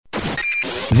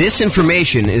This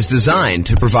information is designed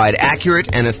to provide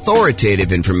accurate and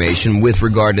authoritative information with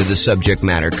regard to the subject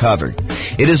matter covered.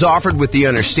 It is offered with the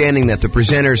understanding that the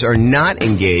presenters are not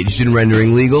engaged in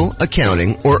rendering legal,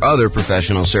 accounting, or other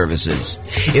professional services.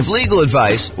 If legal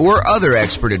advice or other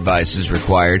expert advice is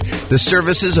required, the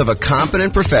services of a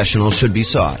competent professional should be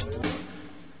sought.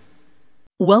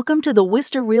 Welcome to the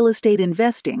Wista Real Estate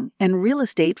Investing and Real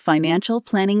Estate Financial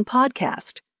Planning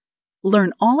Podcast.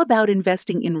 Learn all about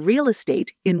investing in real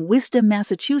estate in Wista,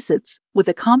 Massachusetts, with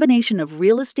a combination of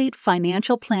real estate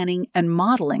financial planning and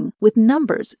modeling with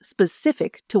numbers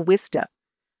specific to Wista.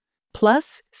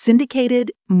 Plus,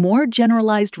 syndicated, more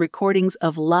generalized recordings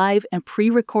of live and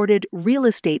pre-recorded real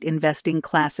estate investing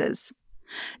classes.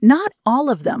 Not all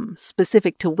of them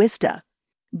specific to Wista.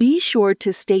 Be sure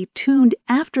to stay tuned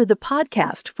after the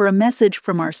podcast for a message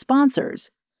from our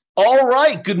sponsors. All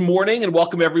right. Good morning and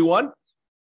welcome, everyone.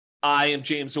 I am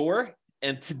James Orr,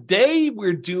 and today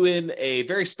we're doing a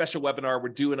very special webinar. We're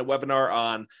doing a webinar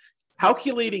on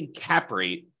calculating cap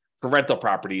rate for rental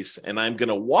properties, and I'm going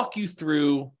to walk you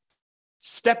through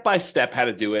step-by-step how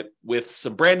to do it with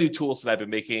some brand new tools that I've been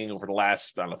making over the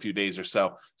last, few days or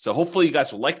so. So hopefully you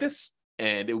guys will like this,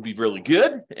 and it will be really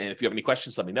good. And if you have any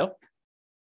questions, let me know.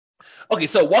 Okay,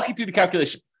 so walking through the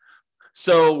calculation.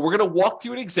 So we're going to walk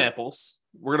through examples.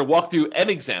 We're going to walk through an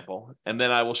example, and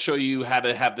then I will show you how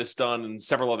to have this done in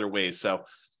several other ways. So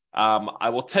I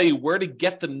will tell you where to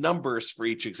get the numbers for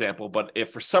each example, but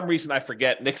if for some reason I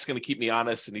forget, Nick's going to keep me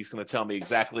honest, and he's going to tell me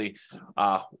exactly,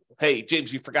 hey,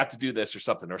 James, you forgot to do this or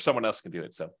something, or someone else can do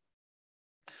it. So.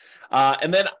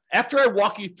 And then after I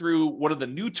walk you through one of the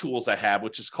new tools I have,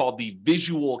 which is called the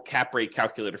Visual Cap Rate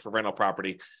Calculator for rental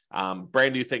property,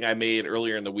 brand new thing I made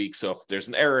earlier in the week. So if there's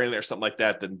an error in it or something like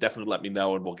that, then definitely let me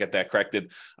know and we'll get that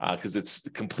corrected because it's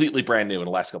completely brand new in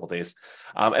the last couple of days.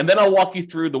 And then I'll walk you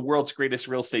through the world's greatest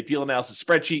real estate deal analysis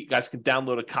spreadsheet. You guys can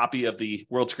download a copy of the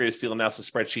world's greatest deal analysis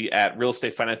spreadsheet at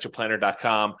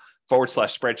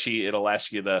realestatefinancialplanner.com/spreadsheet. It'll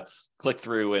ask you to click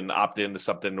through and opt into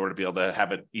something in order to be able to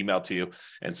have it emailed to you.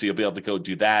 And so you'll be able to go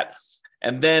do that.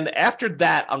 And then after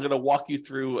that, I'm going to walk you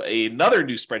through another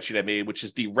new spreadsheet I made, which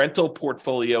is the rental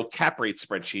portfolio cap rate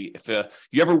spreadsheet. If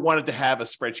you ever wanted to have a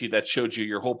spreadsheet that showed you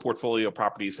your whole portfolio of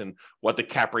properties and what the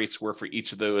cap rates were for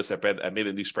each of those, I made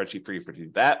a new spreadsheet for you to do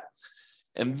that.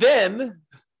 And then,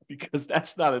 because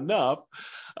that's not enough,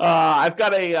 I've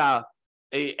got a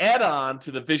add-on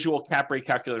to the Visual Cap Rate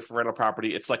Calculator for rental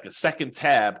property. It's like a second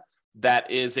tab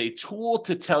that is a tool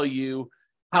to tell you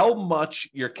how much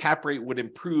your cap rate would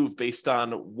improve based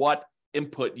on what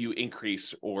input you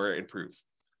increase or improve.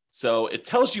 So it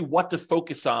tells you what to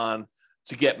focus on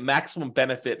to get maximum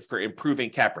benefit for improving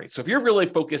cap rates. So if you're really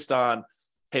focused on,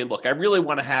 hey, look, I really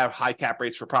want to have high cap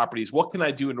rates for properties, what can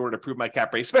I do in order to improve my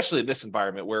cap rate, especially in this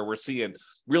environment where we're seeing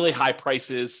really high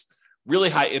prices, really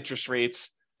high interest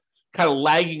rates, kind of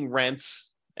lagging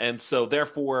rents. And so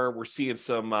therefore we're seeing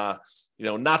some,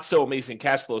 not so amazing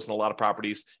cash flows in a lot of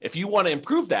properties. If you want to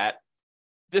improve that,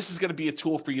 this is going to be a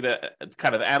tool for you to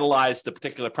kind of analyze the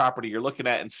particular property you're looking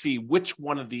at and see which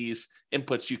one of these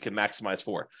inputs you can maximize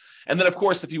for. And then, of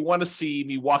course, if you want to see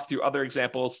me walk through other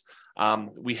examples,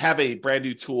 we have a brand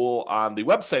new tool on the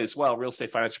website as well,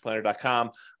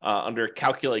 realestatefinancialplanner.com, under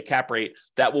Calculate Cap Rate,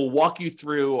 that will walk you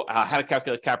through how to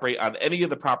calculate cap rate on any of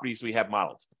the properties we have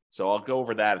modeled. So I'll go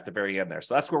over that at the very end there.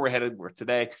 So that's where we're headed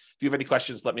today. If you have any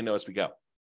questions, let me know as we go.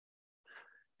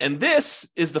 And this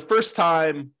is the first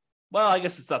time, well, I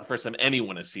guess it's not the first time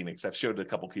anyone has seen it because I've showed it a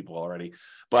couple people already.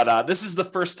 But this is the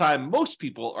first time most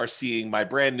people are seeing my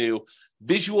brand new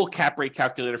Visual Cap Rate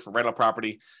Calculator for rental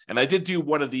property. And I did do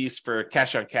one of these for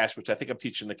cash on cash, which I think I'm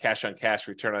teaching the cash on cash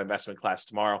return on investment class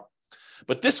tomorrow.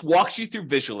 But this walks you through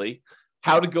visually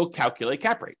how to go calculate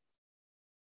cap rate.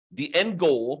 The end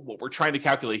goal, what we're trying to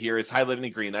calculate here, is highlighted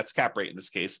in green. That's cap rate in this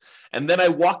case. And then I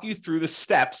walk you through the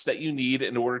steps that you need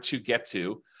in order to get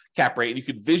to cap rate. And you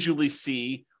can visually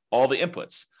see all the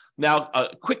inputs. Now, a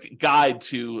quick guide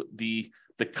to the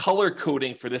color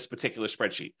coding for this particular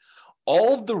spreadsheet.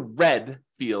 All of the red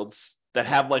fields that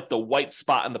have like the white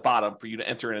spot on the bottom for you to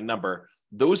enter in a number,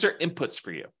 those are inputs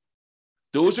for you.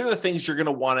 Those are the things you're going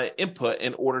to want to input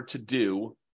in order to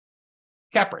do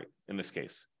cap rate in this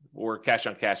case, or cash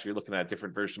on cash if you're looking at a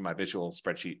different version of my visual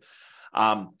spreadsheet.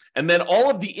 And then all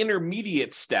of the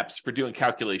intermediate steps for doing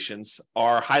calculations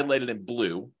are highlighted in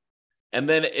blue. And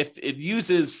then if it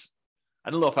uses, I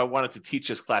don't know if I wanted to teach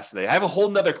this class today. I have a whole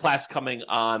nother class coming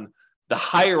on the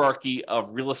hierarchy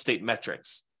of real estate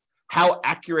metrics, how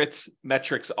accurate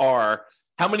metrics are,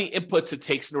 how many inputs it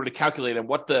takes in order to calculate, and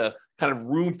what the kind of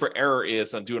room for error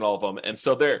is on doing all of them. And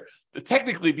so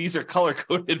technically these are color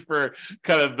coded for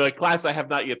kind of the class I have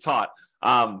not yet taught.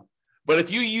 But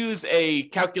if you use a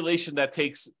calculation that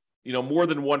takes, more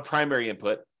than one primary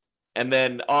input, and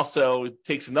then also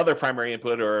takes another primary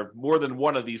input or more than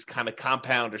one of these kind of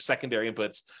compound or secondary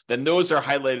inputs, then those are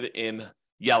highlighted in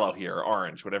yellow here, or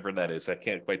orange, whatever that is. I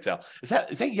can't quite tell. Is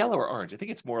that yellow or orange? I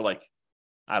think it's more like,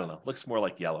 I don't know. It looks more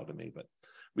like yellow to me, but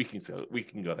we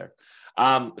can go there.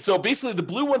 So basically the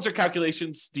blue ones are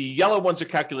calculations, the yellow ones are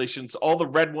calculations, all the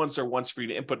red ones are ones for you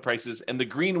to input prices, and the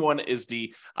green one is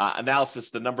the analysis,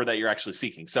 the number that you're actually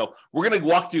seeking. So we're going to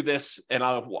walk through this, and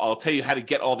I'll tell you how to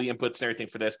get all the inputs and everything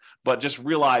for this, but just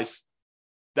realize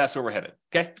that's where we're headed,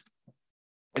 okay?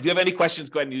 If you have any questions,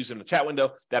 go ahead and use them in the chat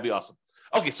window. That'd be awesome.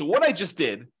 Okay, so what I just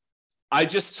did, I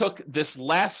just took this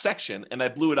last section and I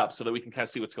blew it up so that we can kind of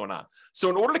see what's going on. So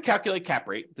in order to calculate cap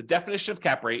rate, the definition of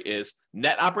cap rate is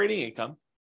net operating income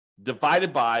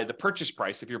divided by the purchase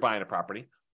price if you're buying a property,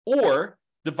 or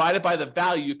divided by the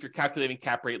value if you're calculating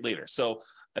cap rate later. So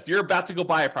if you're about to go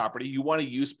buy a property, you want to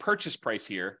use purchase price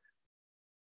here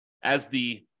as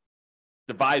the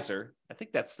divisor. I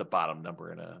think that's the bottom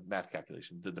number in a math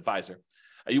calculation, the divisor.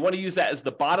 You want to use that as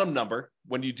the bottom number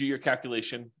when you do your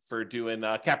calculation for doing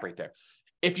cap rate there.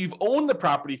 If you've owned the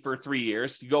property for 3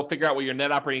 years, you go figure out what your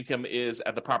net operating income is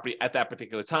at the property at that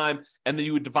particular time, and then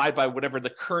you would divide by whatever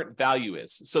the current value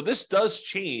is. So this does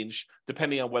change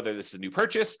depending on whether this is a new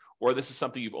purchase or this is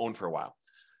something you've owned for a while.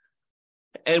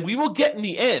 And we will get in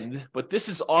the end, but this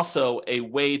is also a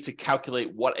way to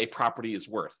calculate what a property is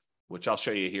worth, which I'll show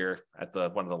you here at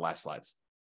one of the last slides.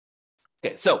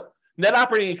 Okay, so net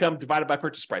operating income divided by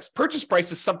purchase price. Purchase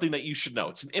price is something that you should know.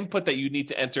 It's an input that you need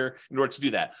to enter in order to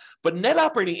do that. But net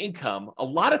operating income, a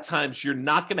lot of times you're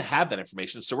not going to have that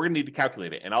information. So we're going to need to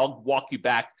calculate it. And I'll walk you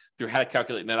back through how to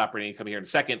calculate net operating income here in a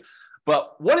second.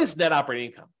 But what is net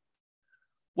operating income?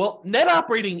 Well, net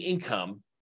operating income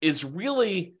is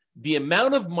really the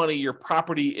amount of money your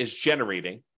property is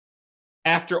generating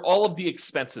after all of the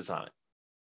expenses on it,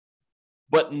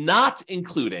 but not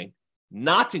including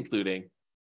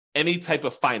any type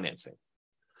of financing.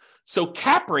 So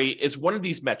cap rate is one of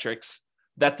these metrics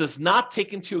that does not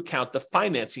take into account the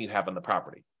financing you have on the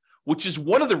property, which is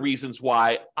one of the reasons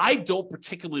why I don't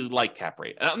particularly like cap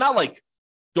rate. And I'm not like,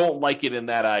 don't like it in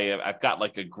that I've got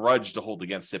like a grudge to hold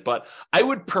against it, but I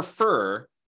would prefer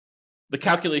the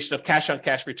calculation of cash on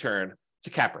cash return to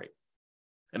cap rate.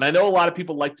 And I know a lot of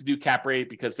people like to do cap rate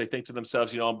because they think to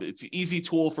themselves, it's an easy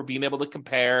tool for being able to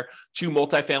compare two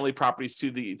multifamily properties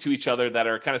to each other that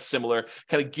are kind of similar,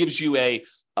 kind of gives you a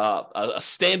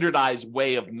standardized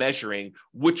way of measuring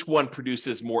which one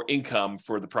produces more income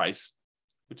for the price,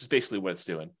 which is basically what it's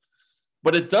doing.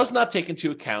 But it does not take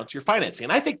into account your financing.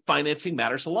 And I think financing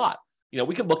matters a lot.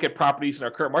 We can look at properties in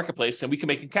our current marketplace and we can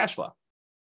make them cash flow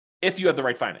if you have the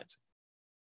right financing,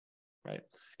 right?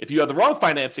 If you have the wrong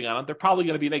financing on them, they're probably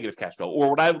going to be negative cash flow,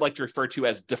 or what I would like to refer to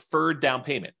as deferred down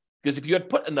payment. Because if you had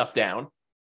put enough down,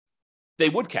 they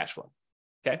would cash flow.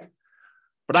 Okay.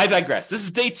 But I digress. This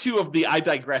is day 2 of the I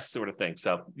digress sort of thing.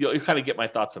 So you'll kind of get my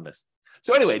thoughts on this.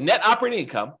 So anyway, net operating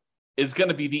income is going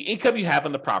to be the income you have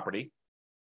on the property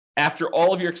after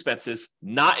all of your expenses,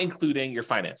 not including your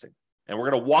financing. And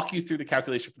we're going to walk you through the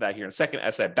calculation for that here in a second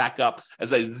as I back up,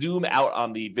 as I zoom out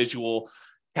on the visual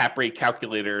cap rate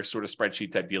calculator sort of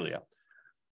spreadsheet type dealio.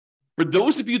 For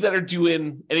those of you that are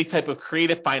doing any type of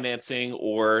creative financing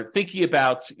or thinking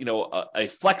about, a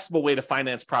flexible way to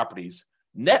finance properties,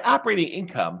 net operating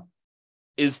income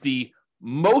is the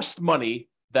most money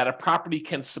that a property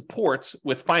can support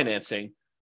with financing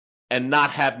and not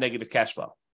have negative cash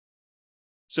flow.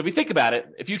 So if you think about it,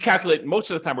 if you calculate,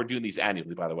 most of the time we're doing these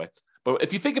annually, by the way, but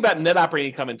if you think about net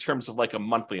operating income in terms of like a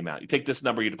monthly amount, you take this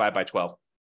number, you divide by 12.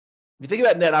 If you think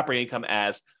about net operating income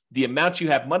as the amount you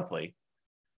have monthly,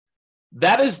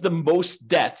 that is the most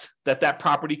debt that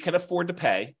property can afford to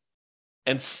pay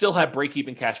and still have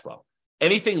break-even cash flow.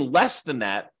 Anything less than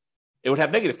that, it would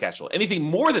have negative cash flow. Anything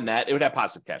more than that, it would have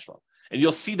positive cash flow. And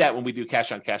you'll see that when we do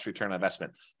cash on cash return on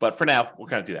investment. But for now, we'll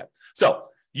kind of do that. So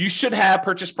you should have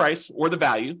purchase price or the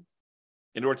value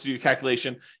in order to do your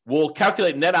calculation. We'll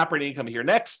calculate net operating income here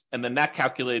next, and then that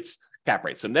calculates cap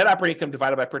rate. So net operating income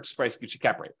divided by purchase price gives you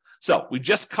cap rate. So we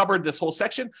just covered this whole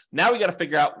section. Now we got to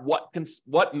figure out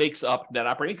what makes up net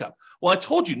operating income. Well, I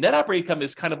told you net operating income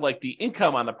is kind of like the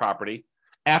income on the property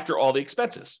after all the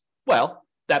expenses. Well,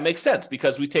 that makes sense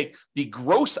because we take the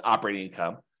gross operating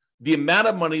income, the amount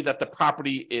of money that the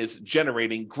property is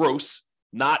generating gross,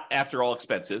 not after all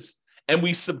expenses, and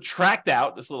we subtract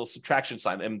out this little subtraction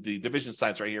sign, and the division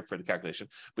sign's right here for the calculation,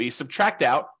 but you subtract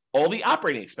out all the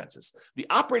operating expenses. The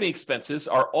operating expenses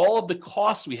are all of the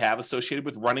costs we have associated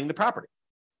with running the property,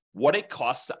 what it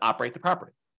costs to operate the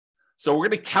property. So we're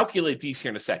going to calculate these here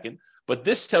in a second, But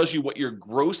this tells you what your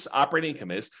gross operating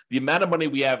income is, the amount of money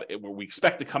we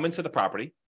expect to come into the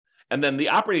property. And then the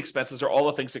operating expenses are all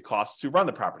the things it costs to run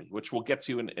the property, which we'll get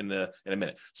to in a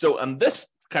minute. So on this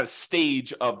kind of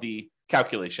stage of the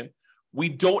calculation, we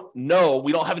don't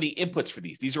have any inputs for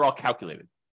these. These are all calculated.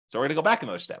 So we're going to go back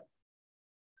another step.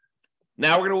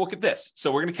 Now we're going to look at this.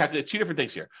 So we're going to calculate two different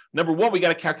things here. Number one, we got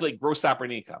to calculate gross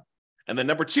operating income. And then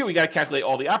number two, we got to calculate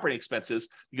all the operating expenses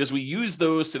because we use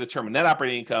those to determine net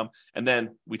operating income. And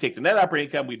then we take the net operating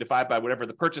income, we divide by whatever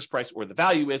the purchase price or the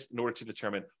value is in order to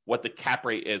determine what the cap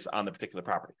rate is on the particular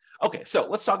property. Okay, so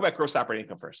let's talk about gross operating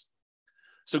income first.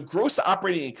 So gross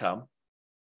operating income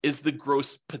is the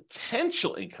gross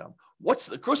potential income. What's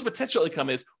the gross potential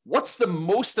income is what's the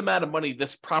most amount of money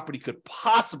this property could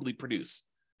possibly produce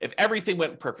if everything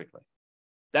went perfectly.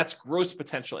 That's gross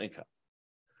potential income.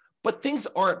 But things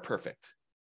aren't perfect.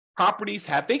 Properties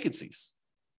have vacancies.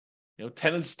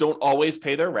 Tenants don't always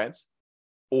pay their rent,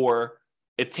 or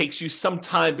it takes you some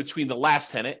time between the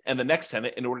last tenant and the next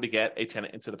tenant in order to get a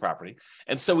tenant into the property.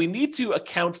 And so we need to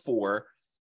account for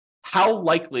how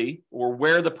likely or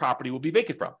where the property will be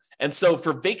vacant from. And so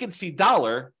for vacancy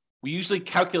dollar, we usually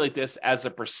calculate this as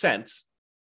a percent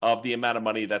of the amount of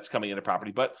money that's coming into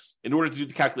property. But in order to do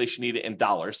the calculation, you need it in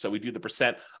dollars. So we do the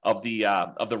percent of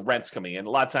the rents coming in.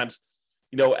 A lot of times,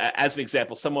 as an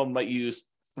example, someone might use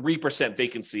 3%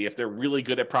 vacancy. If they're really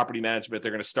good at property management,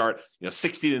 they're going to start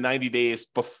 60 to 90 days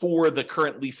before the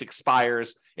current lease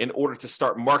expires in order to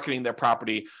start marketing their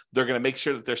property. They're going to make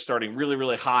sure that they're starting really,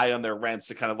 really high on their rents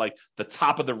to kind of like the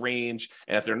top of the range.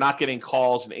 And if they're not getting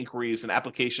calls and inquiries and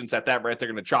applications at that rent, they're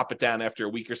going to drop it down after a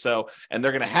week or so. And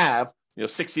they're going to have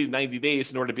 60 to 90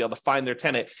 days in order to be able to find their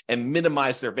tenant and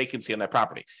minimize their vacancy on that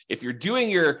property. If you're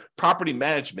doing your property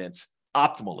management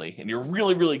optimally and you're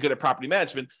really, really good at property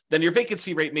management, then your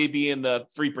vacancy rate may be in the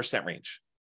 3% range.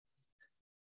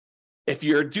 If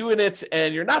you're doing it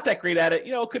and you're not that great at it,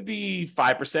 it could be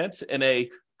 5%. In a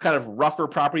kind of rougher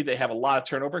property, they have a lot of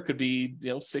turnover. It could be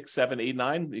 6, 7, 8,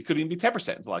 9. It could even be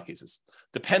 10% in a lot of cases.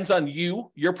 Depends on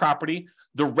your property,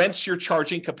 the rents you're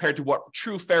charging compared to what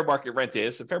true fair market rent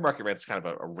is. And fair market rent is kind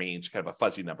of a range, kind of a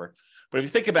fuzzy number. But if you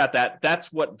think about that,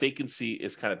 that's what vacancy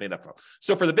is kind of made up of.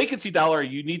 So for the vacancy dollar,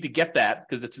 you need to get that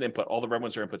because it's an input. All the red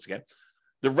ones are inputs again.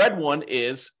 The red one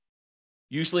is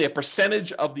usually a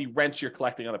percentage of the rent you're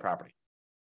collecting on the property.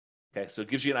 Okay, so it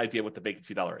gives you an idea what the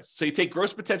vacancy dollar is. So you take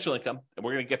gross potential income, and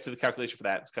we're going to get to the calculation for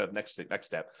that. It's kind of next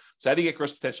step. So how do you get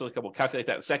gross potential income? We'll calculate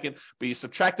that in a second, but you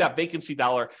subtract out vacancy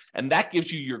dollar, and that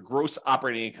gives you your gross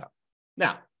operating income.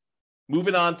 Now,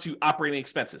 moving on to operating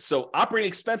expenses. So operating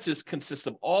expenses consist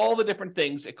of all the different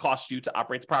things it costs you to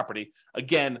operate the property.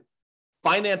 Again,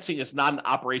 financing is not an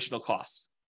operational cost,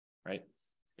 right?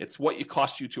 It's what it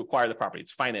costs you to acquire the property.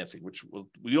 It's financing, which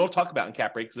we don't talk about in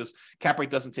cap rate because this cap rate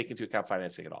doesn't take into account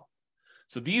financing at all.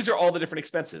 So these are all the different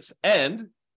expenses, and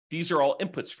these are all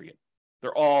inputs for you.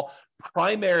 They're all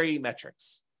primary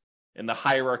metrics in the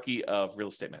hierarchy of real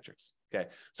estate metrics. Okay,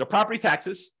 so property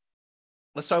taxes.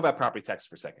 Let's talk about property taxes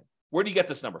for a second. Where do you get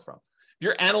this number from? If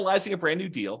you're analyzing a brand new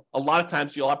deal, a lot of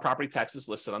times you'll have property taxes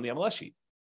listed on the MLS sheet.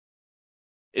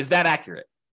 Is that accurate?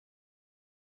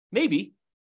 Maybe.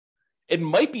 It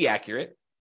might be accurate.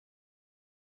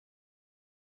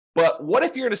 But what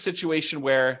if you're in a situation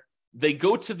where they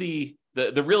go to the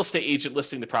real estate agent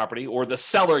listing the property, or the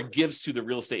seller gives to the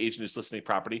real estate agent who's listing the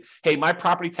property, hey, my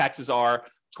property taxes are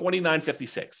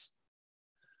 $29.56.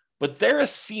 But they're a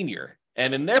senior,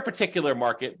 and in their particular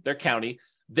market, their county,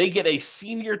 they get a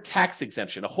senior tax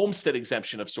exemption, a homestead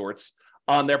exemption of sorts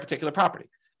on their particular property.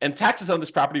 And taxes on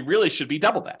this property really should be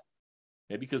double that,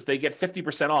 okay, because they get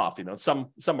 50% off. In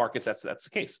some markets, that's the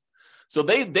case. So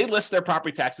they list their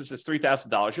property taxes as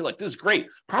 $3,000. You're like, this is great.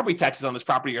 Property taxes on this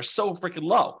property are so freaking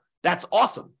low. That's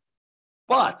awesome.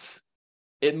 But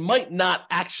it might not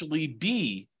actually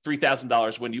be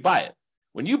 $3,000 when you buy it.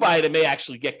 When you buy it, it may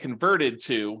actually get converted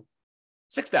to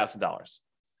 $6,000.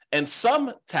 And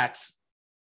some tax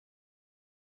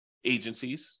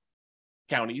agencies,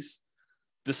 counties,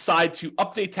 decide to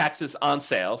update taxes on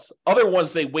sales. Other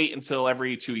ones, they wait until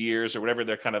every 2 years or whatever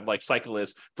their kind of like cycle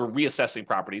is for reassessing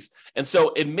properties. And so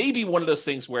it may be one of those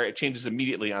things where it changes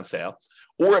immediately on sale,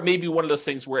 or it may be one of those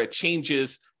things where it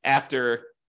changes after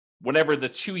whenever the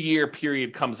 2-year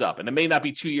period comes up. And it may not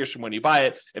be 2 years from when you buy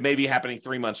it. It may be happening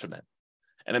 3 months from then.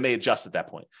 And it may adjust at that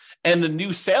point. And the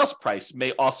new sales price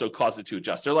may also cause it to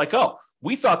adjust. They're like, oh,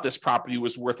 we thought this property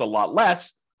was worth a lot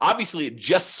less. Obviously, it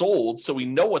just sold, so we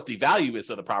know what the value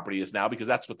is of the property is now because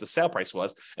that's what the sale price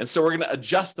was. And so we're going to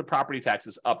adjust the property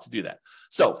taxes up to do that.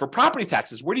 So for property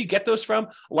taxes, where do you get those from?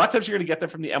 A lot of times you're going to get them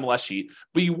from the MLS sheet,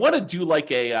 but you want to do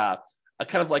like a a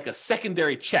kind of like a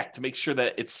secondary check to make sure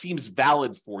that it seems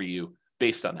valid for you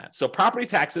based on that. So property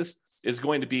taxes is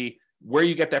going to be where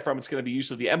you get that from. It's going to be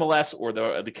usually the MLS or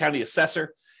the county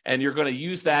assessor, and you're going to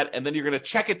use that, and then you're going to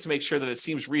check it to make sure that it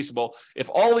seems reasonable. If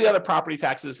all the other property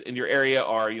taxes in your area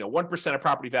are 1% of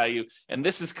property value, and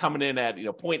this is coming in at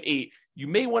 0.8, you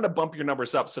may want to bump your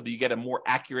numbers up so that you get a more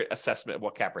accurate assessment of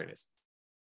what cap rate is.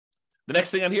 The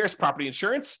next thing on here is property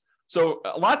insurance. So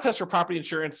a lot of tests for property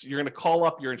insurance, you're going to call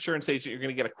up your insurance agent, you're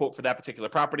going to get a quote for that particular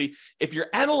property. If you're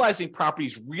analyzing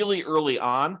properties really early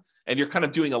on, and you're kind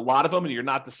of doing a lot of them and you're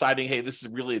not deciding, hey, this is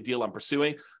really a deal I'm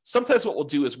pursuing, sometimes what we'll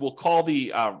do is we'll call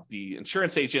the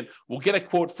insurance agent, we'll get a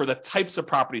quote for the types of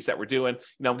properties that we're doing.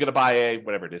 I'm going to buy a,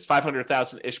 whatever it is,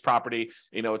 500,000-ish property,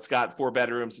 it's got 4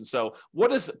 bedrooms. And so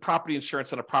what is property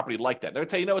insurance on a property like that? They're going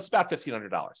to tell you, it's about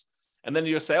 $1,500. And then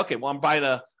you'll say, okay, well,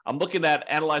 I'm looking at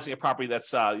analyzing a property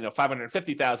that's,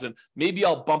 550,000. Maybe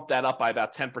I'll bump that up by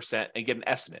about 10% and get an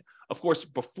estimate. Of course,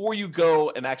 before you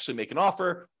go and actually make an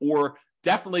offer, or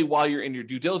definitely while you're in your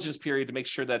due diligence period to make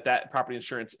sure that that property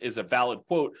insurance is a valid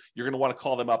quote, you're going to want to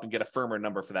call them up and get a firmer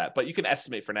number for that. But you can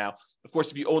estimate for now. Of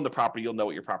course, if you own the property, you'll know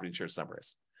what your property insurance number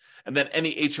is. And then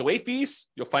any HOA fees,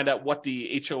 you'll find out what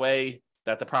the HOA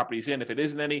that the property is in, if it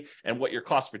isn't any, and what your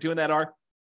costs for doing that are.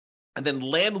 And then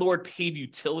landlord paid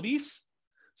utilities.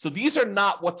 So these are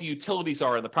not what the utilities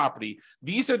are in the property.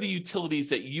 These are the utilities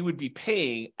that you would be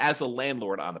paying as a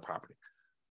landlord on the property.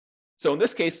 So in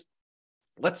this case,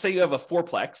 let's say you have a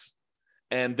fourplex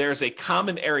and there's a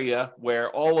common area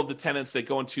where all of the tenants, they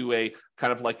go into a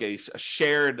kind of like a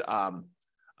shared,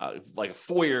 like a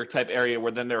foyer type area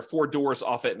where then there are 4 doors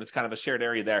off it and it's kind of a shared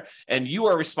area there. And you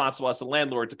are responsible as a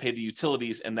landlord to pay the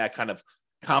utilities in that kind of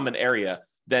common area.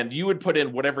 Then you would put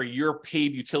in whatever your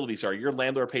paid utilities are, your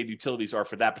landlord paid utilities are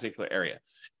for that particular area.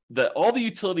 All the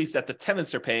utilities that the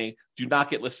tenants are paying do not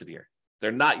get listed here.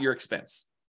 They're not your expense.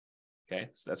 Okay,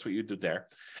 so that's what you do there.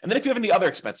 And then if you have any other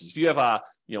expenses, if you have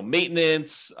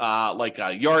maintenance, like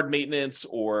yard maintenance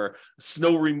or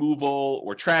snow removal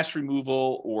or trash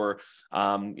removal, or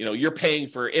you're paying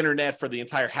for internet for the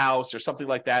entire house or something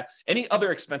like that, any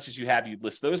other expenses you have, you'd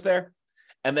list those there.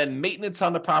 And then maintenance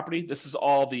on the property, this is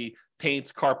all the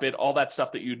paint, carpet, all that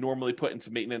stuff that you'd normally put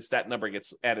into maintenance. That number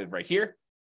gets added right here.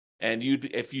 And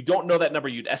if you don't know that number,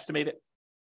 you'd estimate it.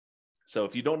 So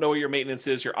if you don't know what your maintenance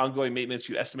is, your ongoing maintenance,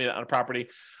 you estimate it on a property.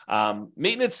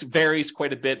 Maintenance varies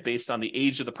quite a bit based on the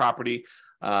age of the property,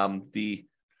 the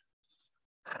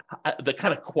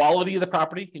kind of quality of the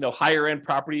property. Higher end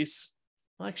properties,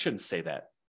 well, I shouldn't say that.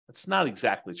 It's not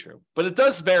exactly true, but it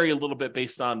does vary a little bit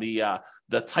based on the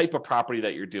type of property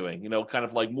that you're doing. Kind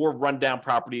of like more rundown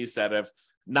properties that have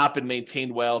not been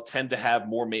maintained well tend to have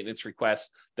more maintenance requests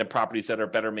than properties that are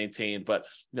better maintained. But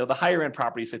the higher end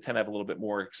properties, they tend to have a little bit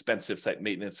more expensive type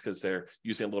maintenance because they're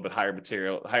using a little bit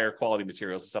higher quality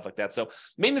materials and stuff like that. So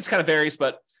maintenance kind of varies,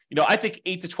 but I think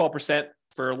 8 to 12%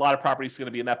 for a lot of properties is going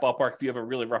to be in that ballpark. If you have a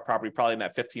really rough property, probably in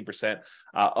that 15%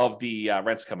 of the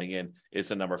rents coming in is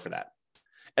the number for that.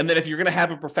 And then if you're going to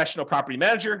have a professional property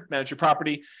manager manage your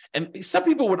property, and some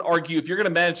people would argue if you're going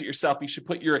to manage it yourself, you should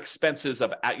put your expenses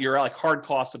of your like hard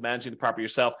costs of managing the property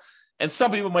yourself. And some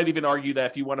people might even argue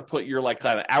that if you want to put your like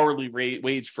kind of hourly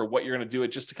wage for what you're going to do it,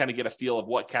 just to kind of get a feel of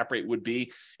what cap rate would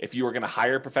be if you were going to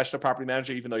hire a professional property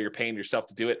manager, even though you're paying yourself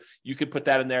to do it, you could put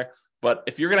that in there. But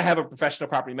if you're going to have a professional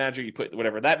property manager, you put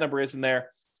whatever that number is in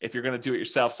there. If you're going to do it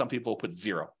yourself, some people will put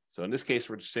 0. So in this case,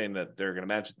 we're just saying that they're going to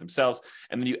manage it themselves.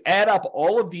 And then you add up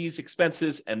all of these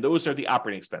expenses, and those are the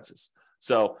operating expenses.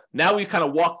 So now we kind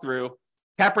of walk through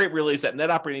cap rate really is that net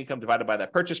operating income divided by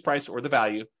that purchase price or the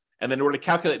value. And then in order to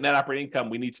calculate net operating income,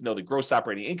 we need to know the gross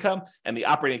operating income and the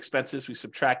operating expenses. We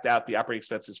subtract out the operating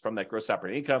expenses from that gross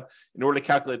operating income. In order to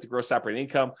calculate the gross operating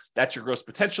income, that's your gross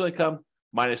potential income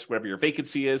minus whatever your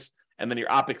vacancy is. And then your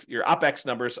OPEX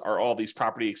numbers are all these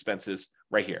property expenses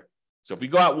right here. So if we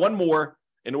go out one more,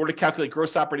 in order to calculate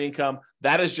gross operating income,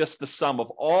 that is just the sum of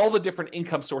all the different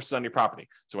income sources on your property.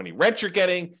 So any rent you're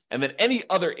getting, and then any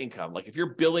other income, like if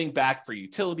you're billing back for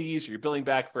utilities, or you're billing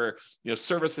back for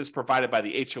services provided by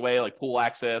the HOA, like pool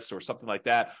access or something like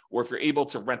that, or if you're able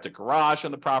to rent a garage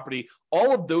on the property,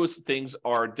 all of those things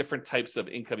are different types of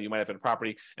income you might have in a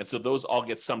property. And so those all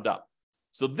get summed up.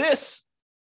 So this,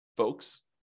 folks,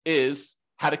 is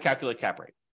how to calculate cap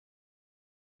rate.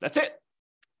 That's it.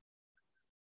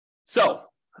 So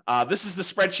this is the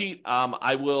spreadsheet.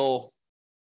 I will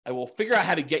figure out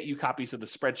how to get you copies of the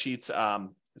spreadsheets.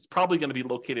 It's probably going to be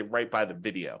located right by the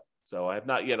video. So I have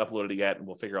not yet uploaded it yet, and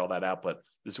we'll figure all that out, but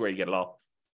this is where you get it all.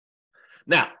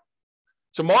 Now,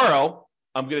 tomorrow,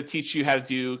 I'm going to teach you how to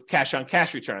do cash on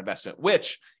cash return on investment,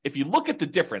 which if you look at the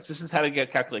difference, this is how to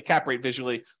calculate cap rate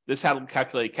visually. This is how to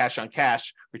calculate cash on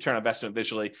cash return on investment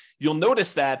visually. You'll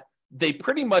notice that they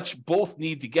pretty much both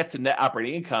need to get to net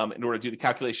operating income in order to do the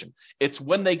calculation. It's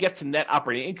when they get to net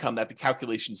operating income that the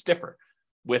calculations differ.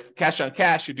 With cash on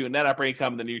cash, you're doing net operating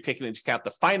income, and then you're taking into account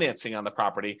the financing on the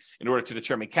property in order to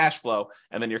determine cash flow,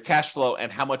 and then your cash flow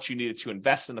and how much you needed to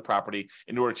invest in the property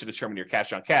in order to determine your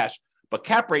cash on cash. But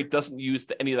cap rate doesn't use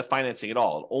any of the financing at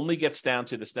all. It only gets down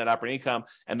to this net operating income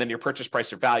and then your purchase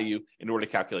price or value in order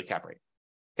to calculate cap rate.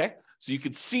 Okay, so you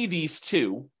can see these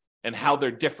two and how they're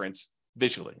different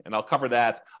visually. And I'll cover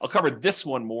that. I'll cover this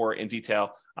one more in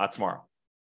detail tomorrow.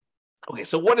 Okay,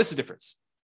 so what is the difference?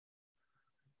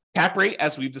 Cap rate,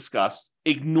 as we've discussed,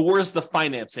 ignores the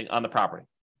financing on the property.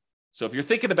 So if you're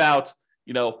thinking about,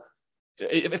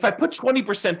 if I put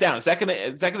 20% down, is that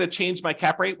gonna change my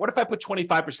cap rate? What if I put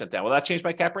 25% down? Will that change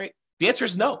my cap rate? The answer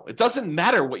is no. It doesn't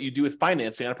matter what you do with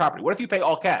financing on a property. What if you pay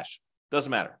all cash? Doesn't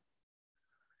matter.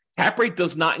 Cap rate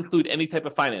does not include any type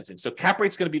of financing. So cap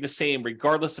rate's going to be the same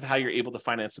regardless of how you're able to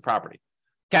finance the property.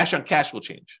 Cash on cash will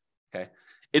change. Okay.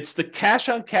 It's the cash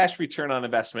on cash return on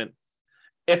investment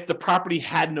if the property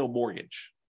had no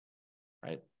mortgage,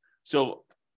 right? So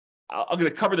I'm going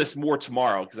to cover this more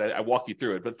tomorrow because I walk you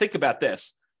through it. But think about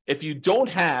this. If you don't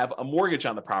have a mortgage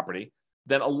on the property,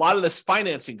 then a lot of this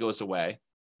financing goes away.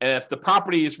 And if the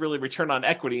property is really return on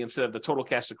equity instead of the total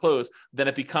cash to close, then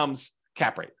it becomes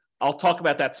cap rate. I'll talk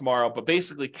about that tomorrow, but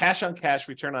basically cash on cash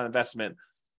return on investment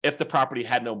if the property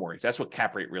had no mortgage. That's what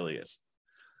cap rate really is.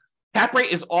 Cap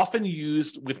rate is often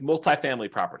used with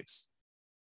multifamily properties.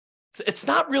 It's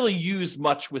not really used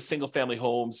much with single family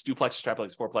homes, duplexes,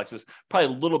 triplexes, fourplexes,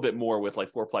 probably a little bit more with like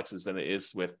fourplexes than it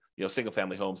is with single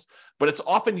family homes, but it's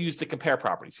often used to compare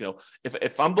properties.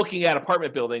 If I'm looking at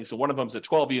apartment buildings and one of them is a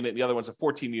 12 unit, and the other one's a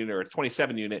 14 unit or a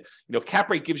 27 unit, cap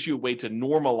rate gives you a way to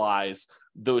normalize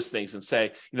those things and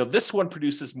say, this one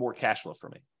produces more cash flow for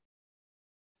me.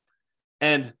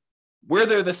 And where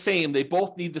they're the same, they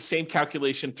both need the same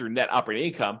calculation through net operating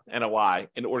income, NOI,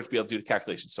 in order to be able to do the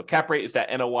calculation. So cap rate is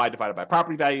that NOI divided by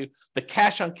property value. The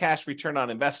cash on cash return on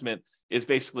investment is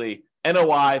basically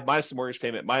NOI minus the mortgage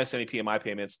payment, minus any PMI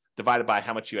payments, divided by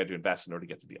how much you had to invest in order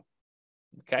to get the deal.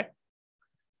 Okay?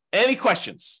 Any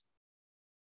questions?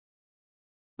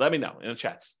 Let me know in the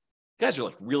chats. You guys are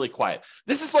like really quiet.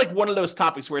 This is like one of those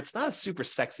topics where it's not a super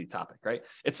sexy topic, right?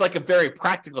 It's like a very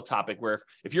practical topic where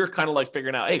if you're kind of like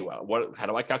figuring out, hey, well, how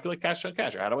do I calculate cash on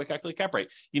cash, or how do I calculate cap rate?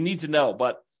 You need to know.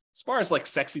 But as far as like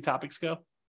sexy topics go,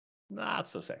 not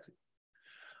so sexy.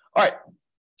 All right.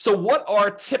 So what are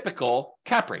typical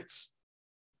cap rates?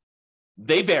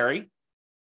 They vary.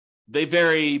 They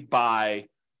vary by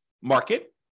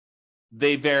market.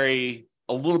 They vary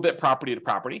a little bit property to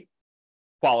property,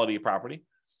 quality of property.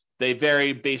 They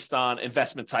vary based on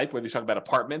investment type, whether you're talking about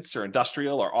apartments or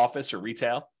industrial or office or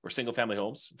retail or single family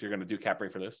homes, if you're going to do cap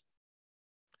rate for this.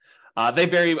 They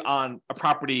vary on a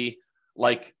property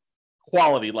like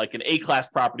quality, like an A-class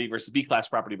property versus B-class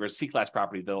property versus C-class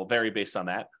property. They'll vary based on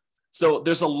that. So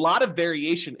there's a lot of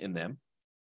variation in them.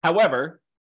 However,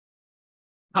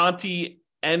 Conti,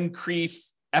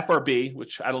 NCREIF, FRB,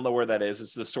 which I don't know where that is.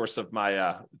 It's the source of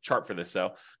my chart for this.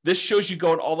 So this shows you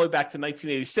going all the way back to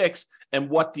 1986 and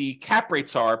what the cap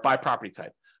rates are by property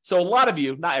type. So a lot of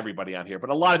you, not everybody on here, but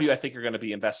a lot of you, I think, are going to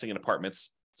be investing in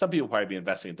apartments. Some people probably be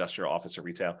investing in industrial, office, or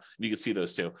retail. And you can see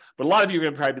those too. But a lot of you are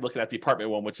going to probably be looking at the apartment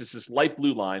one, which is this light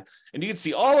blue line. And you can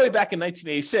see all the way back in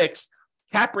 1986,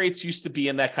 cap rates used to be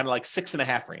in that kind of like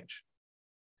 6.5 range.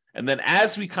 And then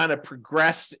as we kind of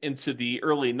progressed into the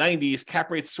early 90s,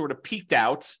 cap rates sort of peaked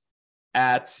out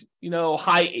at,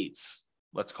 high 8s,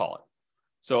 let's call it.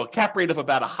 So a cap rate of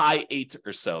about a high 8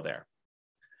 or so there.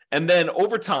 And then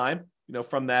over time,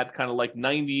 from that kind of like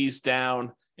 90s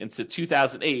down into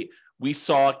 2008, we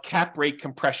saw cap rate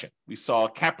compression. We saw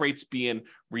cap rates being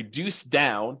reduced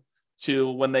down to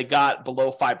when they got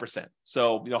below 5%.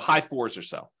 So, high 4s or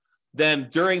so. Then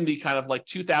during the kind of like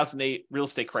 2008 real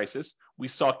estate crisis, we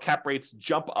saw cap rates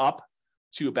jump up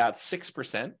to about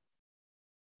 6%.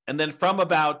 And then from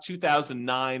about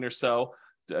 2009 or so,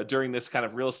 during this kind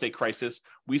of real estate crisis,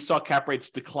 we saw cap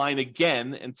rates decline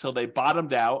again until they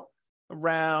bottomed out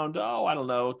around,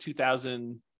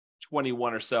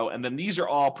 2021 or so. And then these are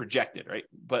all projected, right?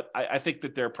 But I think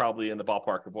that they're probably in the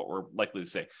ballpark of what we're likely to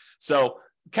see. So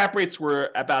cap rates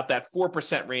were about that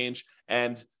 4% range.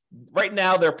 And right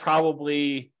now, they're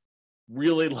probably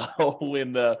really low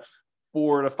in the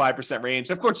 4 to 5% range.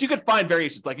 Of course, you could find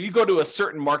variations. Like you go to a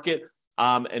certain market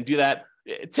and do that.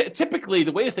 Typically,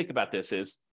 the way to think about this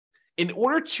is in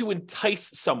order to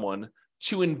entice someone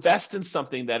to invest in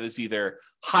something that is either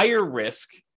higher risk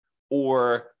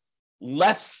or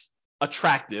less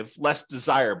attractive, less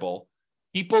desirable,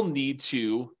 people need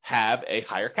to have a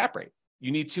higher cap rate.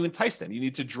 You need to entice them. You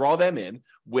need to draw them in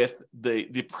with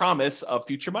the promise of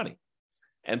future money.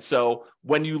 And so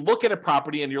when you look at a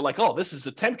property and you're like, oh, this is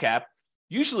a 10 cap,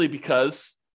 usually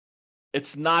because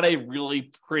it's not a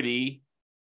really pretty,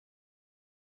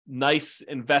 nice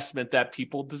investment that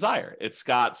people desire. It's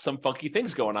got some funky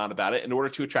things going on about it in order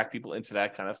to attract people into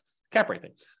that kind of cap rate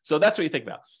thing. So that's what you think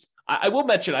about. I will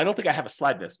mention, I don't think I have a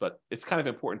slide this, but it's kind of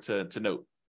important to note.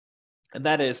 And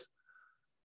that is,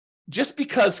 just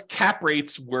because cap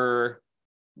rates were,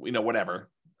 whatever,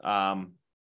 5%,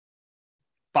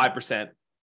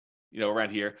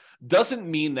 around here, doesn't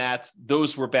mean that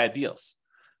those were bad deals,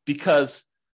 because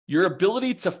your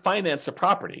ability to finance a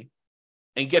property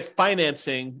and get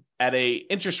financing at a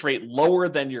interest rate lower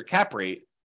than your cap rate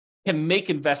can make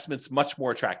investments much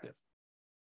more attractive.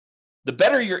 The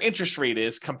better your interest rate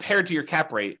is compared to your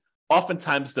cap rate,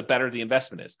 oftentimes the better the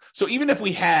investment is. So even if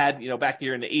we had, back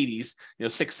here in the 80s,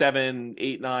 6, 7,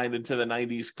 8, 9 into the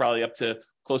 90s, probably up to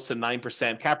close to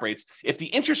 9% cap rates, if the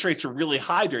interest rates are really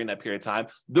high during that period of time,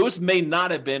 those may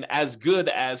not have been as good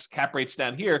as cap rates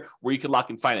down here where you could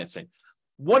lock in financing.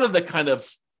 One of the kind of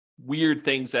weird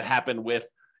things that happen with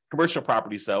commercial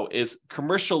properties, though, is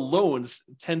commercial loans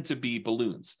tend to be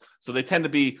balloons. So they tend to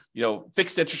be,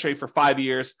 fixed interest rate for 5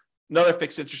 years, another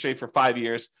fixed interest rate for 5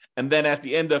 years. And then at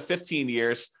the end of 15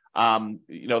 years,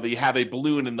 they have a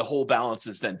balloon and the whole balance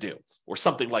is then due, or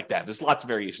something like that. There's lots of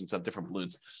variations of different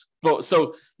balloons.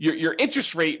 So your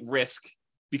interest rate risk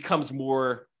becomes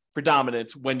more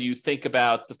predominant when you think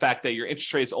about the fact that your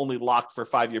interest rate is only locked for a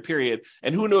 5-year period,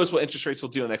 and who knows what interest rates will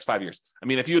do in the next 5 years. I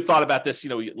mean, if you had thought about this,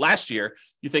 last year,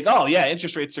 you think, oh yeah,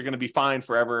 interest rates are going to be fine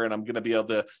forever, and I'm going to be able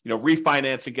to,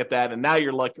 refinance and get that. And now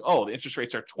you're like, oh, the interest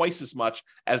rates are twice as much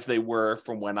as they were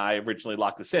from when I originally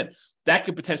locked this in. That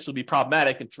could potentially be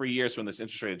problematic in 3 years when this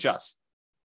interest rate adjusts.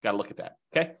 Got to look at that.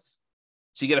 Okay,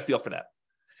 so you get a feel for that.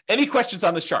 Any questions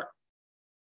on this chart?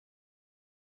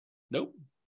 Nope.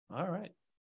 All right.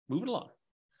 Moving along.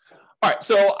 All right,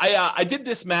 so I did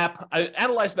this map. I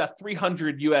analyzed about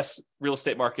 300 U.S. real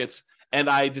estate markets, and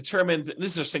I determined,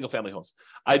 this is single-family homes.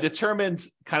 I determined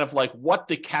kind of like what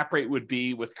the cap rate would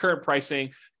be with current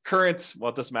pricing, it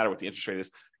doesn't matter what the interest rate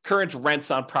is, current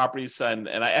rents on properties, and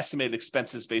I estimated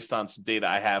expenses based on some data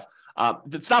I have.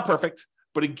 It's not perfect,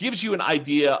 but it gives you an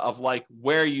idea of like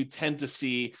where you tend to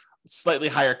see slightly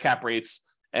higher cap rates.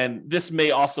 And this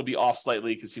may also be off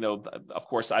slightly because, of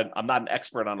course, I'm not an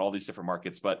expert on all these different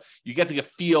markets, but you get to get a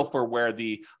feel for where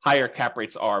the higher cap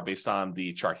rates are based on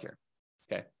the chart here.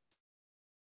 Okay.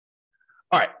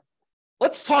 All right.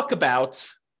 Let's talk about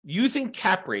using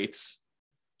cap rates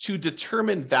to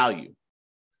determine value.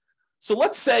 So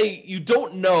let's say you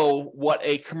don't know what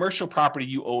a commercial property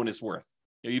you own is worth.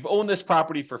 You've owned this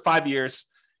property for 5 years.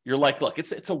 You're like, look,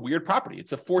 it's a weird property.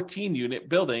 It's a 14-unit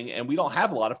building, and we don't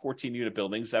have a lot of 14-unit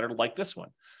buildings that are like this one.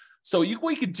 So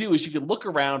what you could do is you could look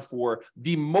around for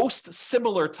the most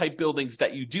similar type buildings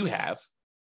that you do have.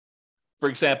 For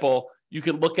example, you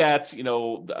could look at, a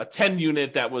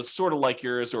 10-unit that was sort of like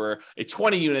yours, or a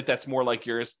 20-unit that's more like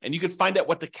yours, and you could find out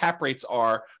what the cap rates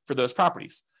are for those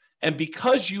properties. And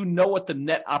because you know what the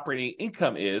net operating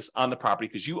income is on the property,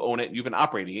 because you own it, you've been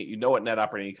operating it, you know what net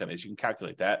operating income is, you can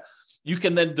calculate that. You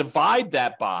can then divide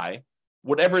that by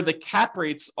whatever the cap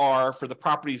rates are for the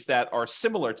properties that are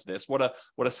similar to this, what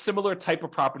a similar type of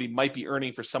property might be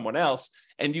earning for someone else,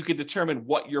 and you can determine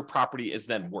what your property is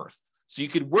then worth. So you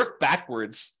could work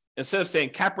backwards. Instead of saying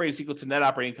cap rate is equal to net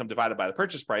operating income divided by the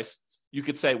purchase price, you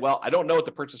could say, well, I don't know what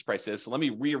the purchase price is, so let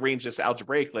me rearrange this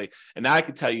algebraically. And now I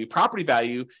can tell you property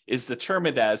value is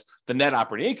determined as the net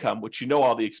operating income, which you know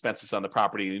all the expenses on the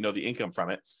property and you know the income from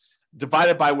it,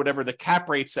 divided by whatever the cap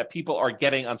rates that people are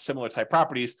getting on similar type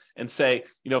properties, and say,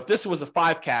 if this was a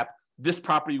 5 cap, this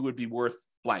property would be worth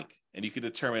blank. And you can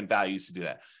determine values to do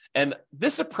that. And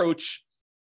this approach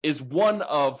is one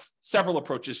of several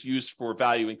approaches used for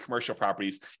valuing commercial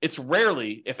properties. It's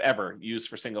rarely, if ever, used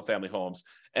for single family homes.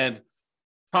 And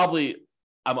probably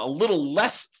I'm a little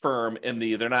less firm in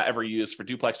they're not ever used for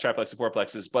duplex, triplex, and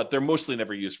fourplexes, but they're mostly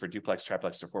never used for duplex,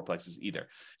 triplex, or fourplexes either.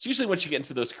 It's usually once you get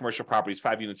into those commercial properties,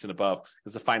 5 units and above,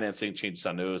 because the financing changes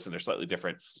on those and they're slightly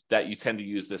different, that you tend to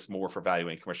use this more for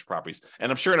valuing commercial properties.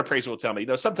 And I'm sure an appraiser will tell me,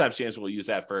 sometimes James will use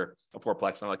that for a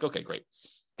fourplex. And I'm like, okay, great.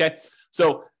 Okay.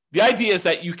 So the idea is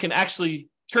that you can actually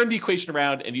turn the equation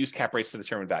around and use cap rates to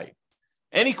determine value.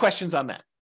 Any questions on that?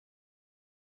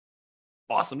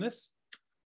 Awesomeness.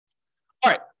 All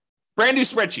right, brand new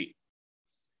spreadsheet.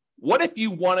 What if you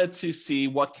wanted to see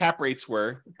what cap rates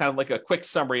were, kind of like a quick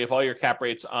summary of all your cap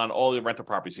rates on all the rental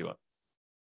properties you own?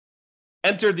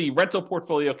 Enter the rental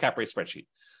portfolio cap rate spreadsheet.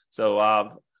 So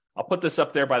I'll put this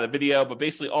up there by the video, but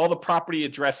basically all the property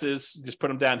addresses, just put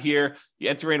them down here. You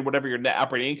enter in whatever your net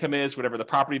operating income is, whatever the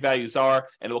property values are,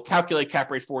 and it will calculate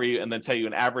cap rate for you and then tell you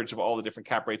an average of all the different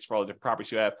cap rates for all the different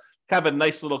properties you have. Kind of a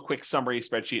nice little quick summary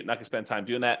spreadsheet. I'm not going to spend time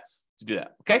doing that to do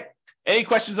that. Okay. Any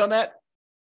questions on that?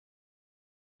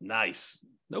 Nice.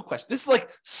 No question. This is like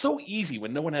so easy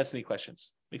when no one has any questions.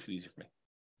 Makes it easy for me.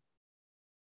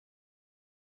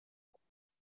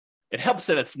 It helps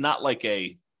that it's not like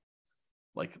a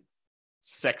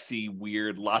sexy,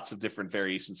 weird, lots of different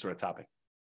variations sort of topic.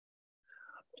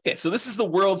 Okay, so this is the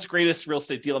world's greatest real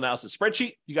estate deal analysis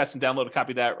spreadsheet. You guys can download a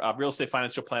copy of that,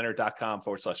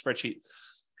 realestatefinancialplanner.com/spreadsheet.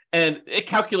 And it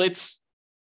calculates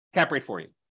cap rate for you.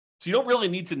 So you don't really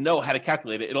need to know how to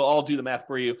calculate it. It'll all do the math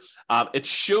for you. It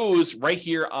shows right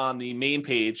here on the main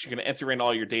page. You're going to enter in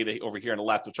all your data over here on the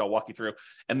left, which I'll walk you through.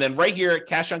 And then right here,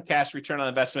 cash on cash return on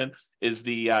investment is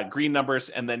the green numbers.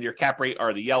 And then your cap rate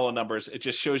are the yellow numbers. It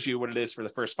just shows you what it is for the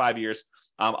first 5 years.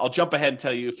 I'll jump ahead and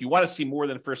tell you, if you want to see more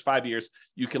than the first 5 years,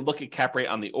 you can look at cap rate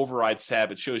on the overrides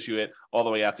tab. It shows you it all the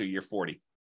way out through year 40.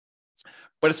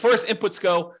 But as far as inputs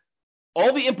go,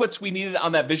 all the inputs we needed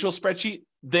on that visual spreadsheet,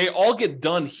 they all get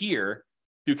done here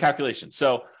through calculation.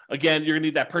 So again, you're gonna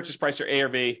need that purchase price or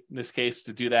ARV in this case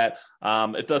to do that.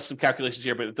 It does some calculations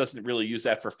here, but it doesn't really use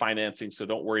that for financing. So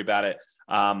don't worry about it.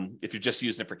 If you're just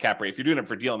using it for cap rate, if you're doing it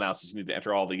for deal analysis, you need to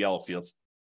enter all the yellow fields.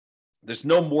 There's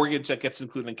no mortgage that gets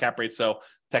included in cap rate, so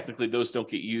technically those don't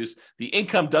get used. The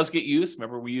income does get used.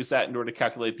 Remember, we use that in order to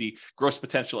calculate the gross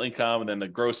potential income and then the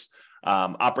gross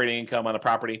operating income on the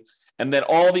property. And then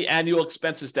all the annual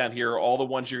expenses down here are all the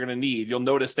ones you're going to need. You'll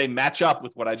notice they match up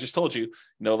with what I just told you. You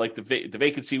know, like the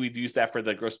vacancy, we'd use that for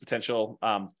the gross potential,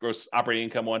 gross operating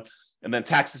income one. And then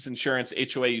taxes, insurance,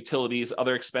 HOA, utilities,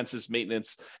 other expenses,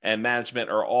 maintenance, and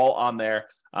management are all on there.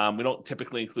 We don't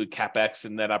typically include CapEx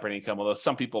and net operating income, although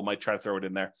some people might try to throw it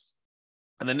in there.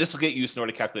 And then this will get used in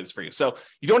order to calculate this for you. So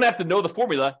you don't have to know the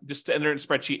formula, just to enter it in a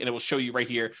spreadsheet and it will show you right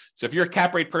here. So if you're a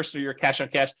cap rate person or you're a cash on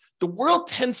cash, the world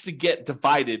tends to get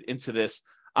divided into this.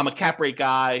 I'm a cap rate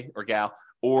guy or gal,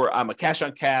 or I'm a cash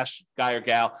on cash guy or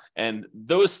gal. And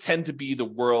those tend to be the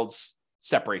world's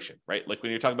separation, right? Like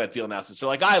when you're talking about deal analysis, they're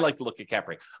like, I like to look at cap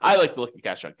rate. I like to look at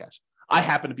cash on cash. I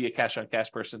happen to be a cash on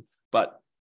cash person, but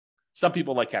some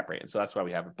people like cap rate. And so that's why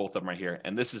we have both of them right here.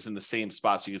 And this is in the same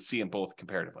spot. So you can see them both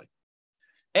comparatively.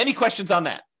 Any questions on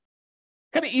that?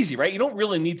 Kind of easy, right? You don't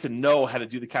really need to know how to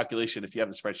do the calculation. If you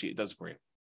have the spreadsheet, it does it for you.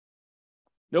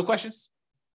 No questions?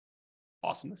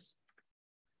 Awesomeness.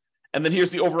 And then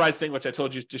here's the overrides thing, which I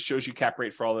told you just shows you cap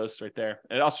rate for all those right there.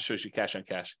 And it also shows you cash on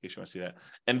cash, in case you want to see that.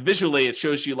 And visually, it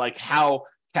shows you like how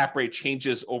cap rate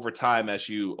changes over time as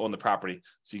you own the property.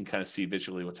 So you can kind of see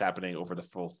visually what's happening over the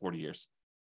full 40 years.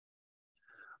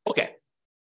 Okay.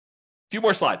 A few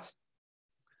more slides.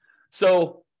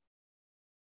 So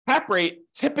cap rate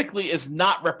typically is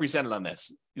not represented on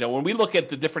this. You know, when we look at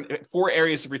the different 4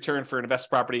 areas of return for an invested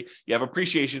property, you have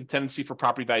appreciation, tendency for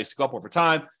property values to go up over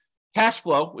time, cash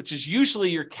flow, which is usually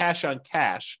your cash on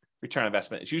cash return on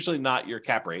investment. It's usually not your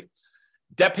cap rate.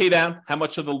 Debt pay down, how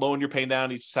much of the loan you're paying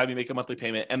down each time you make a monthly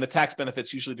payment, and the tax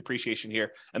benefits, usually depreciation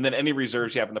here, and then any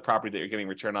reserves you have in the property that you're getting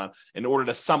return on in order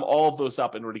to sum all of those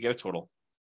up in order to get a total.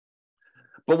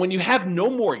 But when you have no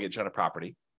mortgage on a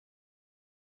property,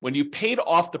 when you paid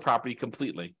off the property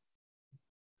completely,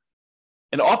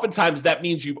 and oftentimes that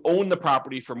means you've owned the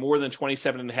property for more than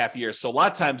 27 and a half years. So a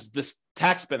lot of times this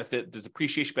tax benefit, the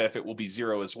depreciation benefit will be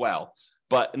zero as well.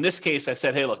 But in this case, I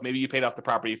said, hey, look, maybe you paid off the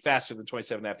property faster than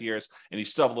 27 and a half years and you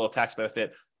still have a little tax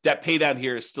benefit. Debt pay down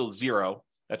here is still zero.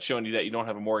 That's showing you that you don't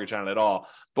have a mortgage on it at all.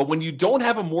 But when you don't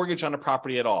have a mortgage on a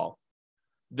property at all,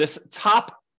 this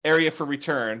top area for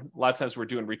return, a lot of times we're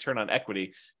doing return on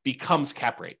equity, becomes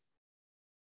cap rate.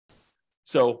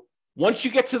 So once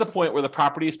you get to the point where the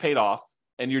property is paid off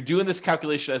and you're doing this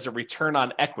calculation as a return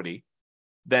on equity,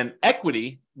 then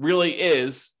equity really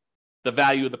is the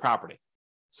value of the property.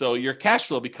 So your cash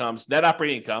flow becomes net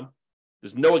operating income.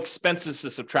 There's no expenses to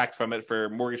subtract from it for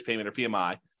mortgage payment or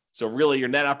PMI. So really your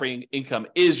net operating income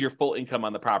is your full income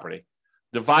on the property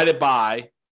divided by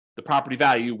the property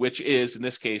value, which is, in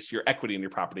this case, your equity in your